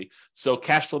property. So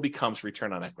cash flow becomes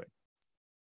return on equity.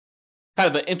 Kind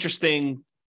of an interesting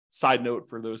side note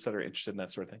for those that are interested in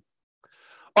that sort of thing.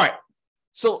 All right.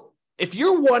 So if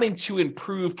you're wanting to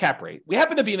improve cap rate, we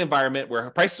happen to be in an environment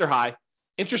where prices are high,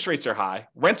 interest rates are high,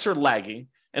 rents are lagging.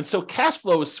 And so cash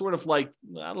flow is sort of like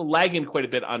lagging quite a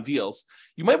bit on deals.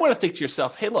 You might want to think to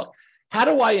yourself, hey, look, how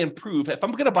do I improve? If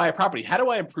I'm going to buy a property, how do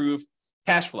I improve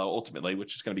cash flow ultimately,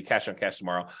 which is going to be cash on cash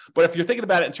tomorrow? But if you're thinking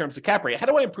about it in terms of cap rate, how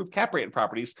do I improve cap rate in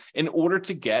properties in order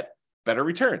to get better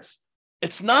returns?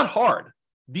 It's not hard.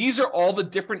 These are all the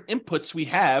different inputs we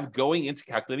have going into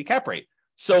calculating cap rate.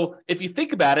 So if you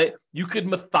think about it, you could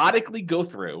methodically go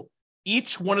through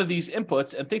each one of these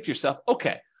inputs and think to yourself,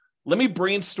 okay, let me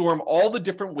brainstorm all the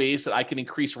different ways that I can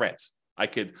increase rent. I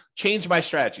could change my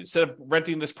strategy. Instead of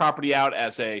renting this property out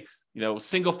as a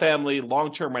single family,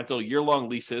 long-term rental, year-long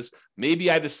leases, maybe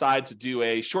I decide to do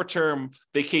a short-term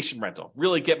vacation rental,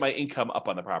 really get my income up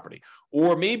on the property.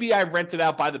 Or maybe I rent it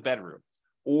out by the bedroom.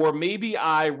 Or maybe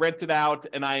I rent it out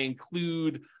and I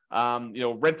include,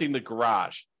 renting the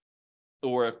garage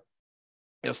or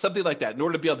something like that in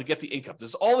order to be able to get the income.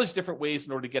 There's all these different ways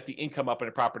in order to get the income up in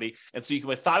a property. And so you can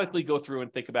methodically go through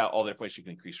and think about all the different ways you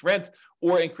can increase rent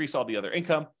or increase all the other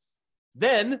income.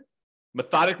 Then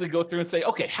methodically go through and say,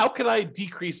 okay, how can I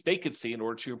decrease vacancy in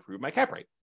order to improve my cap rate?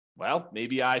 Well,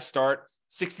 maybe I start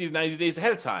 60 to 90 days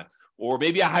ahead of time. Or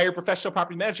maybe I hire a professional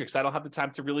property manager because I don't have the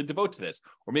time to really devote to this.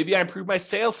 Or maybe I improve my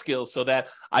sales skills so that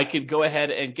I can go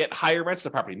ahead and get higher rents to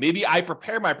the property. Maybe I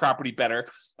prepare my property better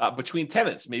between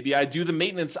tenants. Maybe I do the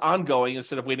maintenance ongoing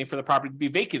instead of waiting for the property to be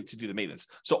vacant to do the maintenance.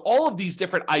 So all of these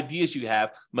different ideas you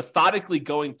have methodically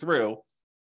going through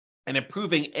and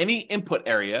improving any input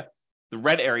area, the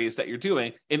red areas that you're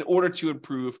doing, in order to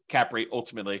improve cap rate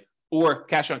ultimately, or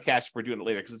cash on cash if we're doing it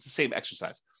later, because it's the same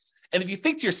exercise. And if you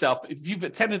think to yourself, if you've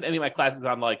attended any of my classes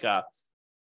on how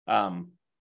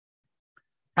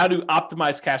to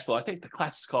optimize cash flow, I think the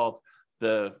class is called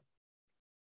the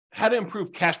How to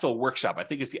Improve Cash Flow Workshop, I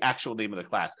think is the actual name of the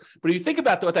class. But if you think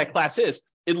about what that class is,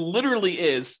 it literally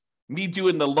is me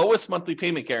doing the lowest monthly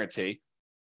payment guarantee,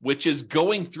 which is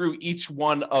going through each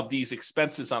one of these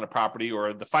expenses on a property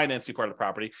or the financing part of the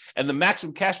property, and the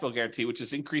maximum cash flow guarantee, which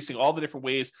is increasing all the different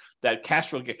ways that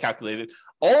cash flow get calculated.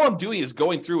 All I'm doing is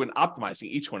going through and optimizing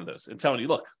each one of those and telling you,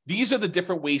 look, these are the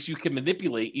different ways you can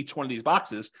manipulate each one of these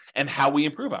boxes and how we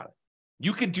improve on it.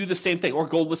 You could do the same thing or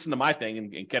go listen to my thing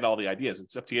and get all the ideas.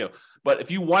 It's up to you. But if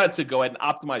you wanted to go ahead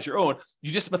and optimize your own,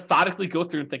 you just methodically go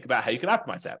through and think about how you can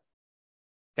optimize that.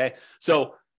 Okay.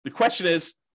 So the question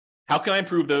is, how can I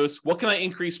improve those? What can I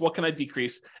increase? What can I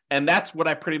decrease? And that's what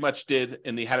I pretty much did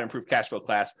in the How to Improve Cash Flow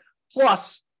class.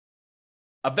 Plus,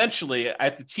 eventually, I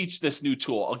have to teach this new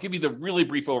tool. I'll give you the really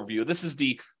brief overview. This is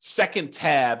the second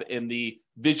tab in the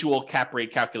visual cap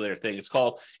rate calculator thing. It's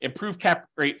called Improve Cap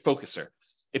Rate Focuser.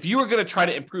 If you were going to try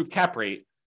to improve cap rate,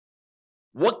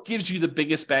 what gives you the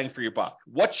biggest bang for your buck?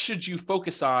 What should you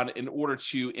focus on in order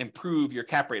to improve your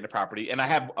cap rate in a property? And I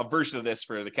have a version of this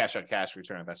for the cash on cash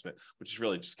return on investment, which is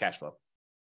really just cash flow.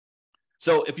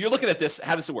 So if you're looking at this,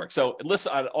 how does it work? So it lists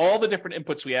on all the different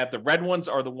inputs we have. The red ones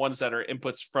are the ones that are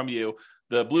inputs from you.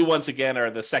 The blue ones, again,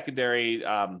 are the secondary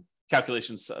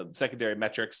calculations, secondary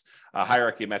metrics,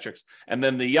 hierarchy of metrics. And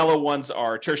then the yellow ones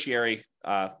are tertiary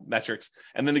metrics.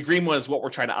 And then the green one is what we're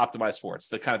trying to optimize for. It's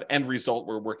the kind of end result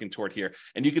we're working toward here.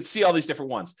 And you can see all these different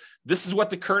ones. This is what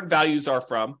the current values are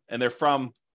from. And they're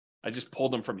from, I just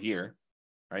pulled them from here,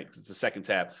 right? Because it's the second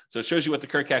tab. So it shows you what the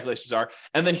current calculations are.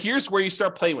 And then here's where you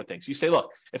start playing with things. You say,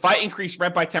 look, if I increase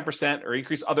rent by 10% or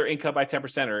increase other income by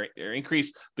 10% or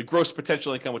increase the gross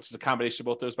potential income, which is a combination of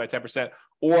both those by 10%,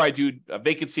 or I do a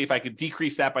vacancy, if I could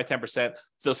decrease that by 10%.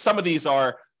 So some of these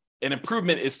are an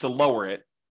improvement is to lower it,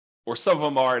 or some of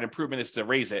them are an improvement is to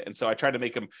raise it. And so I try to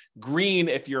make them green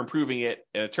if you're improving it,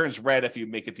 and it turns red if you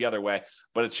make it the other way.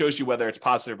 But it shows you whether it's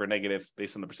positive or negative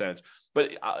based on the percentage.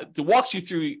 But it walks you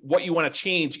through what you want to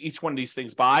change each one of these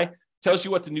things by, tells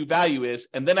you what the new value is.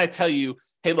 And then I tell you,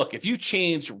 hey, look, if you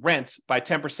change rent by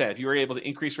 10%, if you were able to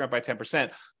increase rent by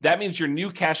 10%, that means your new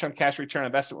cash on cash return on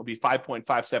investment will be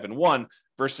 5.571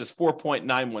 versus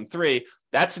 4.913.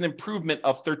 That's an improvement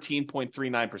of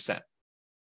 13.39%.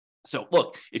 So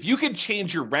look, if you can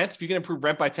change your rent, if you can improve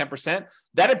rent by 10%,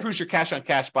 that improves your cash on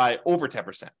cash by over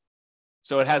 10%.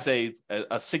 So it has a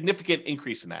significant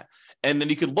increase in that. And then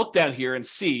you can look down here and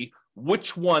see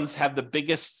which ones have the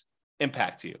biggest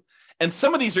impact to you. And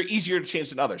some of these are easier to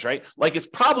change than others, right? Like it's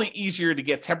probably easier to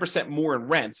get 10% more in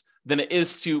rent than it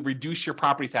is to reduce your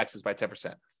property taxes by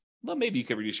 10%. Well, maybe you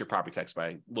could reduce your property tax by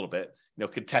a little bit,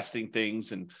 contesting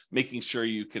things and making sure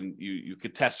you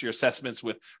contest your assessments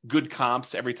with good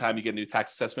comps every time you get a new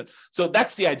tax assessment. So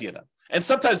that's the idea though. And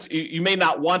sometimes you may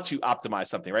not want to optimize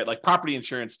something, right? Like property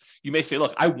insurance, you may say,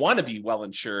 look, I want to be well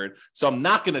insured, so I'm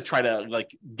not going to try to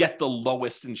get the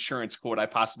lowest insurance quote I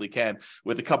possibly can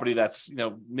with a company that's,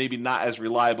 maybe not as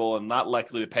reliable and not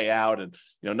likely to pay out and,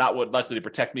 not likely to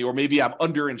protect me, or maybe I'm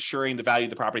underinsuring the value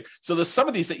of the property. So there's some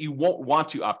of these that you won't want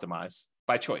to optimize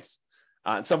by choice.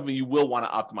 And some of you will want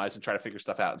to optimize and try to figure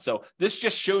stuff out. And so this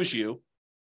just shows you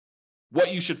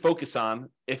what you should focus on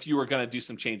if you are going to do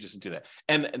some changes and do that.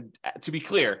 And to be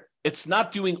clear, it's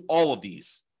not doing all of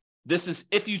these. This is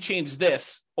if you change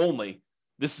this only,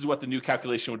 this is what the new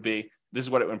calculation would be. This is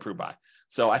what it would improve by.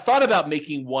 So I thought about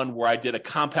making one where I did a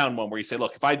compound one where you say,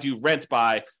 look, if I do rent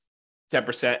by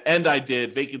 10% and I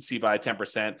did vacancy by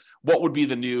 10%, what would be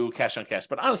the new cash on cash?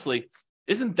 But honestly,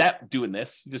 isn't that doing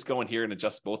this? You just go in here and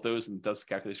adjust both those and it does the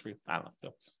calculation for you. I don't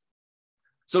know.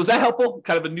 So is that helpful?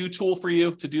 Kind of a new tool for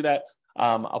you to do that?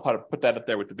 I'll probably put that up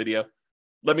there with the video.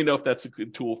 Let me know if that's a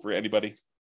good tool for anybody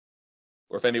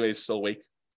or if anybody's still awake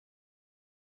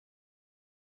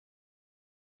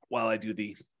while I do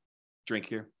the drink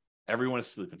here. Everyone is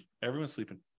sleeping. Everyone's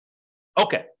sleeping.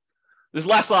 Okay. This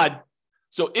last slide.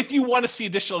 So if you want to see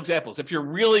additional examples, if you're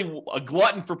really a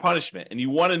glutton for punishment and you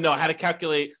want to know how to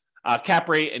calculate cap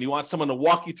rate and you want someone to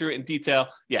walk you through it in detail,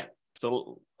 yeah.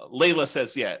 So Layla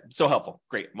says, yeah, so helpful.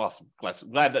 Great. Awesome.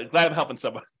 Glad I'm helping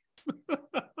somebody.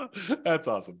 That's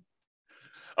awesome.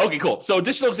 Okay, cool. So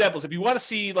additional examples. If you want to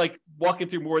see like walking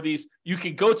through more of these, you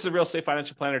can go to the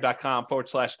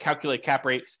realestatefinancialplanner.com/calculate cap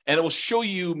rate, and it will show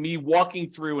you me walking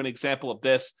through an example of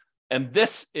this. And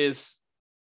this is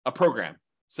a program.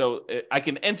 So I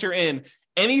can enter in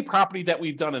any property that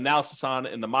we've done analysis on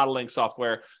in the modeling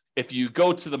software. If you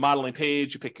go to the modeling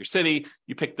page, you pick your city,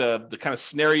 you pick the kind of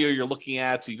scenario you're looking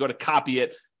at. So you go to copy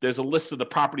it. There's a list of the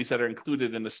properties that are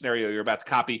included in the scenario you're about to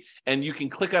copy. And you can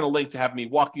click on a link to have me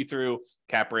walk you through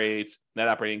cap rates, net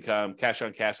operating income, cash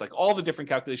on cash, like all the different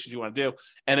calculations you want to do.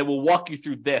 And it will walk you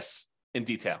through this in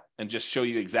detail and just show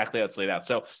you exactly how it's laid out.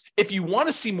 So if you want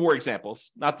to see more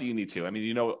examples, not that you need to, I mean,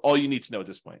 you know, all you need to know at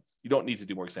this point, you don't need to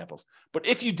do more examples. But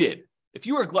if you did, if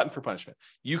you were a glutton for punishment,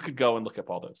 you could go and look up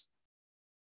all those.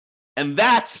 And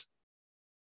that,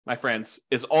 my friends,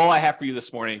 is all I have for you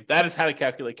this morning. That is how to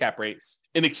calculate cap rate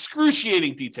in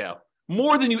excruciating detail,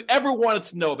 more than you ever wanted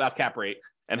to know about cap rate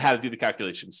and how to do the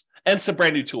calculations, and some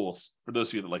brand new tools for those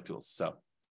of you that like tools. So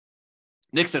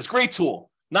Nick says, great tool.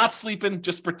 Not sleeping,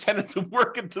 just pretending to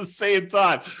work at the same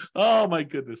time. Oh my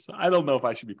goodness. I don't know if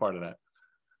I should be part of that.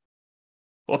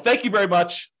 Well, thank you very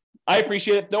much. I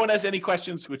appreciate it. No one has any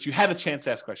questions, which you had a chance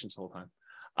to ask questions the whole time.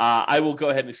 I will go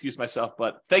ahead and excuse myself,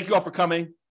 but thank you all for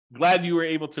coming. Glad you were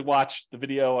able to watch the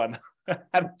video on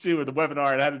how to do the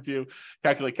webinar and how to do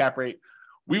calculate cap rate.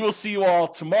 We will see you all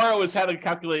tomorrow is how to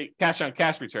calculate cash on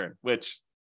cash return, which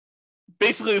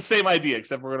basically the same idea,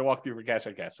 except we're going to walk through for cash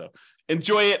on cash. So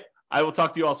enjoy it. I will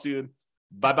talk to you all soon.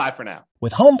 Bye-bye for now.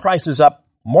 With home prices up,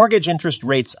 mortgage interest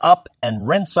rates up, and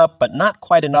rents up, but not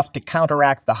quite enough to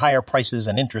counteract the higher prices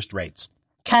and interest rates,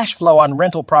 cash flow on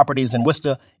rental properties in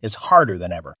Wista is harder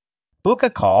than ever. Book a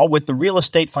call with the Real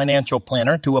Estate Financial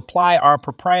Planner to apply our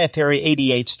proprietary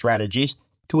 88 strategies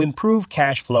to improve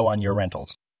cash flow on your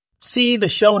rentals. See the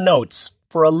show notes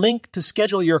for a link to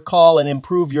schedule your call and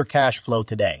improve your cash flow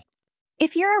today.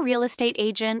 If you're a real estate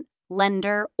agent,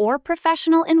 lender, or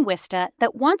professional in Wista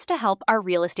that wants to help our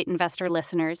real estate investor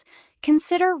listeners,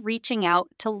 consider reaching out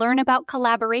to learn about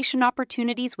collaboration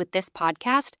opportunities with this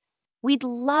podcast. We'd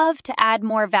love to add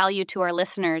more value to our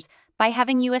listeners by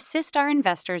having you assist our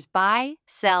investors buy,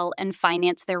 sell, and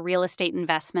finance their real estate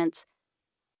investments.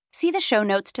 See the show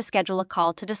notes to schedule a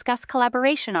call to discuss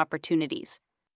collaboration opportunities.